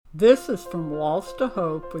This is From Loss to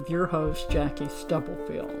Hope with your host, Jackie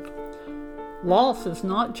Stubblefield. Loss is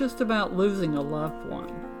not just about losing a loved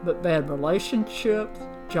one, but bad relationships,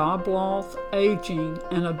 job loss, aging,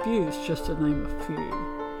 and abuse, just to name a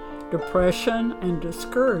few. Depression and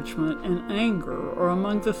discouragement and anger are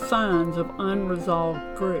among the signs of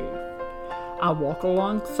unresolved grief. I walk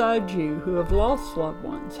alongside you who have lost loved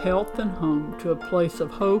ones, health, and home to a place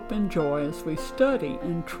of hope and joy as we study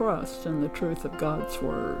and trust in the truth of God's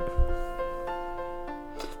Word.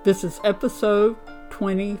 This is episode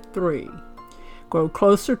 23. Grow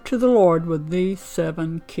closer to the Lord with these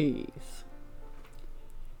 7 keys.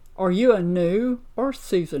 Are you a new or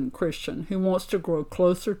seasoned Christian who wants to grow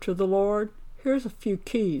closer to the Lord? Here's a few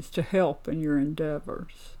keys to help in your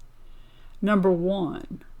endeavors. Number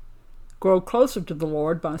 1. Grow closer to the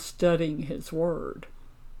Lord by studying His Word.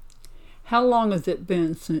 How long has it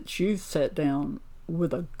been since you sat down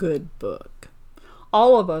with a good book?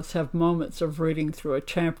 All of us have moments of reading through a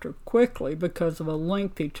chapter quickly because of a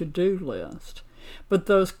lengthy to-do list, but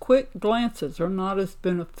those quick glances are not as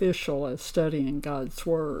beneficial as studying God's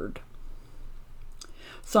Word.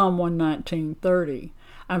 Psalm 119:30.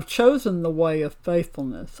 I've chosen the way of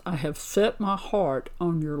faithfulness. I have set my heart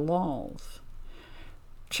on your laws.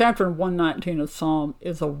 Chapter 119 of Psalm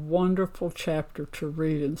is a wonderful chapter to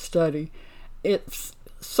read and study. It's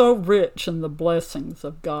so rich in the blessings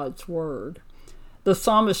of God's Word. The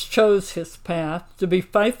psalmist chose his path to be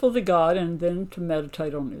faithful to God and then to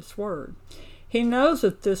meditate on His Word. He knows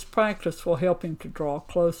that this practice will help him to draw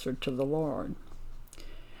closer to the Lord.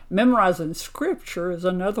 Memorizing Scripture is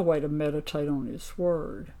another way to meditate on His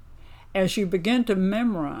Word. As you begin to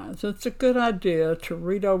memorize, it's a good idea to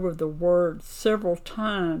read over the Word several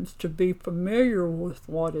times to be familiar with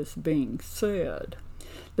what is being said.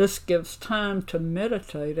 This gives time to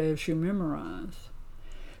meditate as you memorize.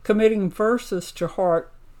 Committing verses to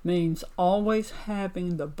heart means always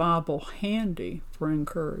having the Bible handy for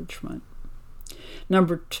encouragement.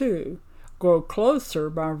 Number 2, grow closer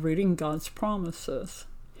by reading God's promises.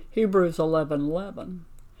 Hebrews 11:11.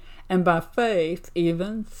 And by faith,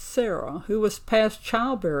 even Sarah, who was past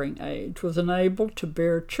childbearing age, was enabled to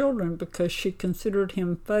bear children because she considered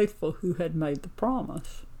him faithful who had made the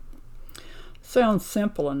promise. Sounds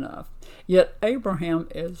simple enough, yet Abraham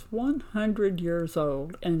is 100 years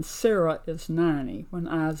old and Sarah is 90 when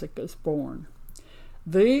Isaac is born.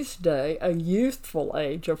 These days, a youthful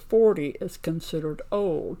age of 40 is considered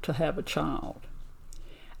old to have a child.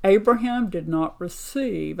 Abraham did not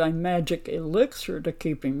receive a magic elixir to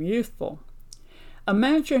keep him youthful.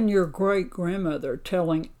 Imagine your great-grandmother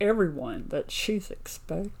telling everyone that she's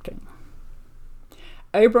expecting.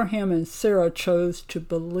 Abraham and Sarah chose to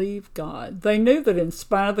believe God. They knew that in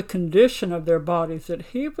spite of the condition of their bodies, that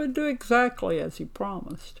He would do exactly as He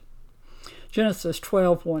promised. Genesis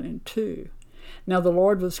 12:1 and 2. Now the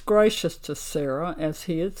Lord was gracious to Sarah, as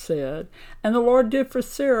He had said, and the Lord did for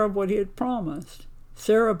Sarah what He had promised.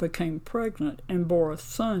 Sarah became pregnant and bore a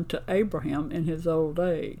son to Abraham in his old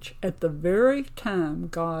age, at the very time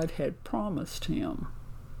God had promised him.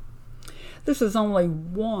 This is only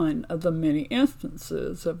one of the many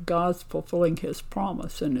instances of God's fulfilling His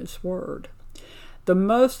promise in His Word. The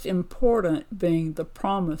most important being the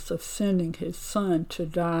promise of sending His Son to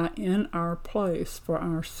die in our place for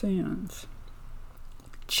our sins.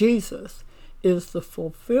 Jesus is the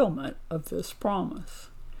fulfillment of this promise.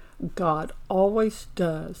 God always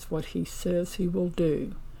does what He says He will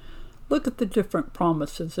do. Look at the different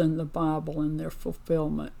promises in the Bible and their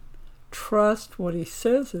fulfillment. Trust what He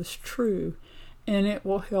says is true, and it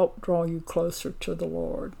will help draw you closer to the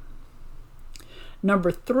Lord.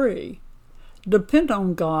 Number 3, depend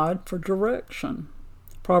on God for direction.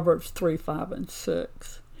 Proverbs 3:5 and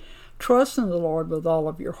 6. Trust in the Lord with all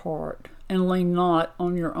of your heart, and lean not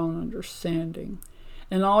on your own understanding.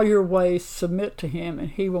 In all your ways submit to Him, and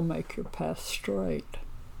He will make your path straight.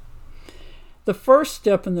 The first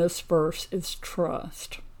step in this verse is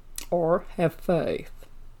trust, or have faith.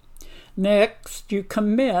 Next, you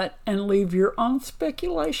commit and leave your own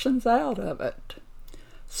speculations out of it.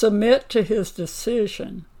 Submit to His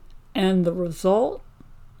decision, and the result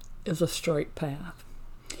is a straight path.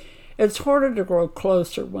 It's harder to grow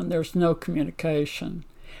closer when there's no communication.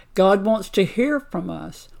 God wants to hear from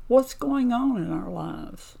us what's going on in our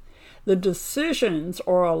lives. The decisions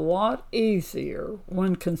are a lot easier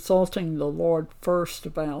when consulting the Lord first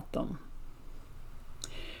about them.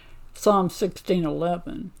 Psalm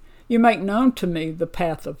 16:11. You make known to me the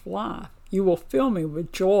path of life. You will fill me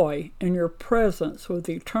with joy in your presence, with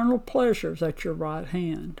eternal pleasures at your right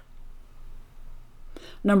hand.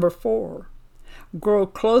 Number 4, grow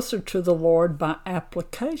closer to the Lord by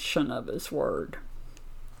application of His Word.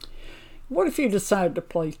 What if you decided to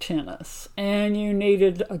play tennis and you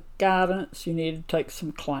needed a guidance, you needed to take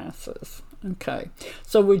some classes? Okay,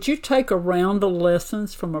 so would you take a round of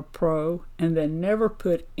lessons from a pro and then never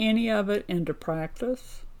put any of it into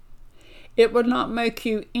practice? It would not make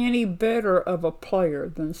you any better of a player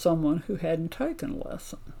than someone who hadn't taken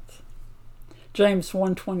lessons. James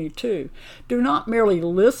 1:22, do not merely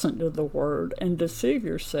listen to the word and deceive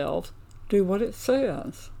yourselves, do what it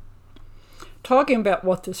says. Talking about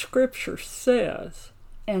what the scripture says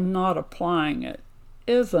and not applying it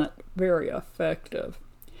isn't very effective.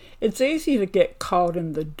 It's easy to get caught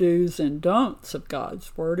in the do's and don'ts of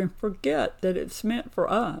God's word and forget that it's meant for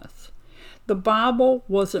us. The Bible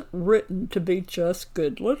wasn't written to be just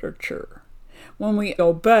good literature. When we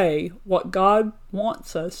obey what God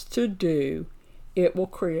wants us to do, it will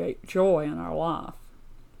create joy in our life.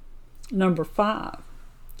 Number 5,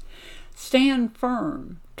 stand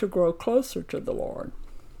firm to grow closer to the Lord.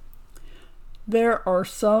 There are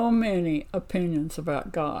so many opinions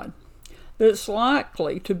about God that it's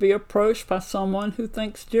likely to be approached by someone who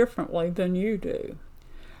thinks differently than you do.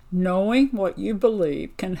 Knowing what you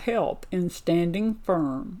believe can help in standing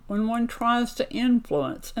firm when one tries to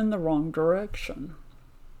influence in the wrong direction.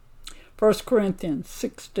 1 Corinthians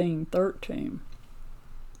 16:13.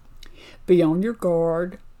 Be on your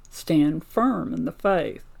guard, stand firm in the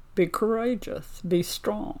faith. Be courageous, be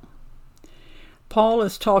strong. Paul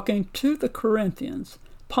is talking to the Corinthians,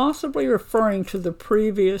 possibly referring to the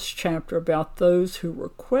previous chapter about those who were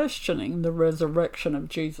questioning the resurrection of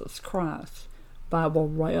Jesus Christ,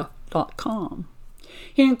 BibleRef.com.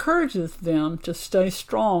 He encourages them to stay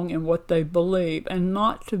strong in what they believe and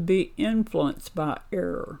not to be influenced by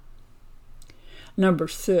error. Number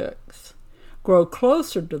 6, grow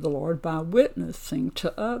closer to the Lord by witnessing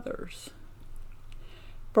to others.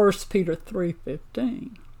 1 Peter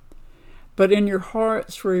 3:15. But in your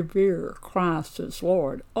hearts revere Christ as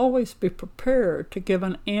Lord. Always be prepared to give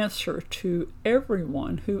an answer to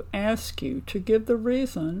everyone who asks you to give the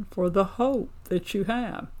reason for the hope that you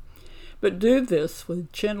have. But do this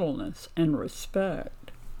with gentleness and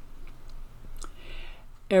respect.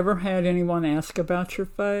 Ever had anyone ask about your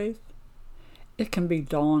faith? It can be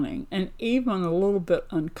daunting and even a little bit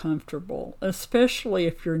uncomfortable, especially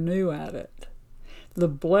if you're new at it. The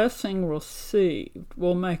blessing received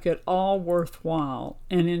will make it all worthwhile,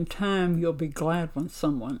 and in time you'll be glad when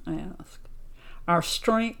someone asks. Our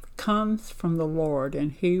strength comes from the Lord,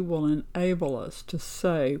 and He will enable us to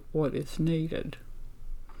say what is needed.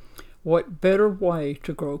 What better way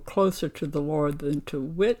to grow closer to the Lord than to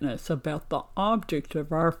witness about the object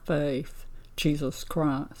of our faith, Jesus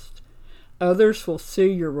Christ? Others will see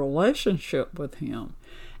your relationship with Him,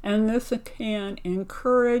 and this can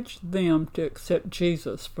encourage them to accept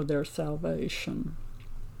Jesus for their salvation.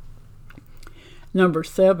 Number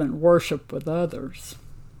 7, worship with others.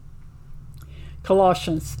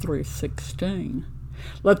 Colossians 3:16.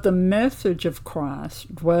 Let the message of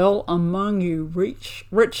Christ dwell among you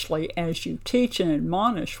richly as you teach and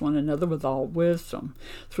admonish one another with all wisdom,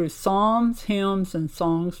 through psalms, hymns, and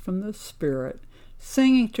songs from the Spirit,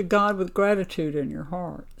 singing to God with gratitude in your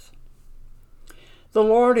hearts. The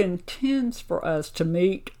Lord intends for us to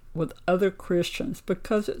meet with other Christians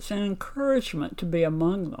because it's an encouragement to be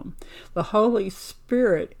among them. The Holy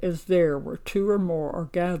Spirit is there where 2 or more are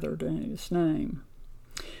gathered in His name.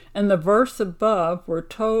 In the verse above, we're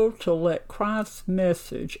told to let Christ's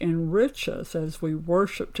message enrich us as we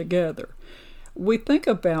worship together. We think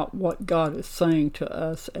about what God is saying to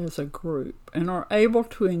us as a group and are able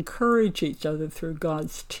to encourage each other through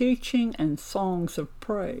God's teaching and songs of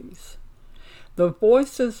praise. The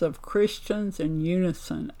voices of Christians in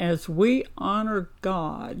unison as we honor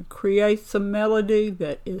God creates a melody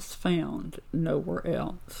that is found nowhere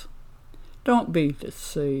else. Don't be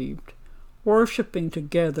deceived. Worshiping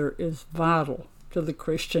together is vital to the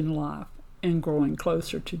Christian life and growing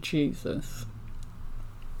closer to Jesus.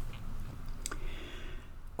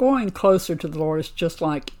 Growing closer to the Lord is just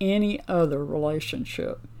like any other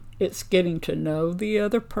relationship. It's getting to know the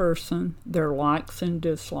other person, their likes and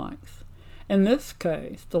dislikes. In this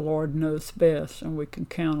case, the Lord knows best, and we can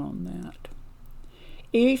count on that.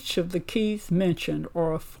 Each of the keys mentioned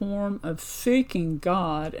are a form of seeking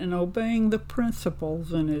God and obeying the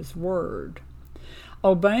principles in His Word.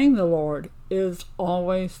 Obeying the Lord is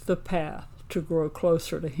always the path to grow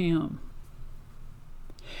closer to Him.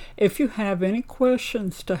 If you have any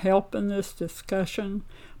questions to help in this discussion,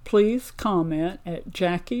 please comment at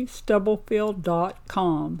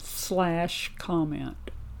JackieStubblefield.com/comment.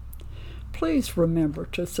 Please remember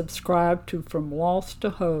to subscribe to From Lost to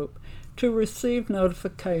Hope to receive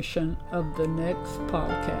notification of the next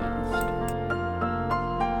podcast.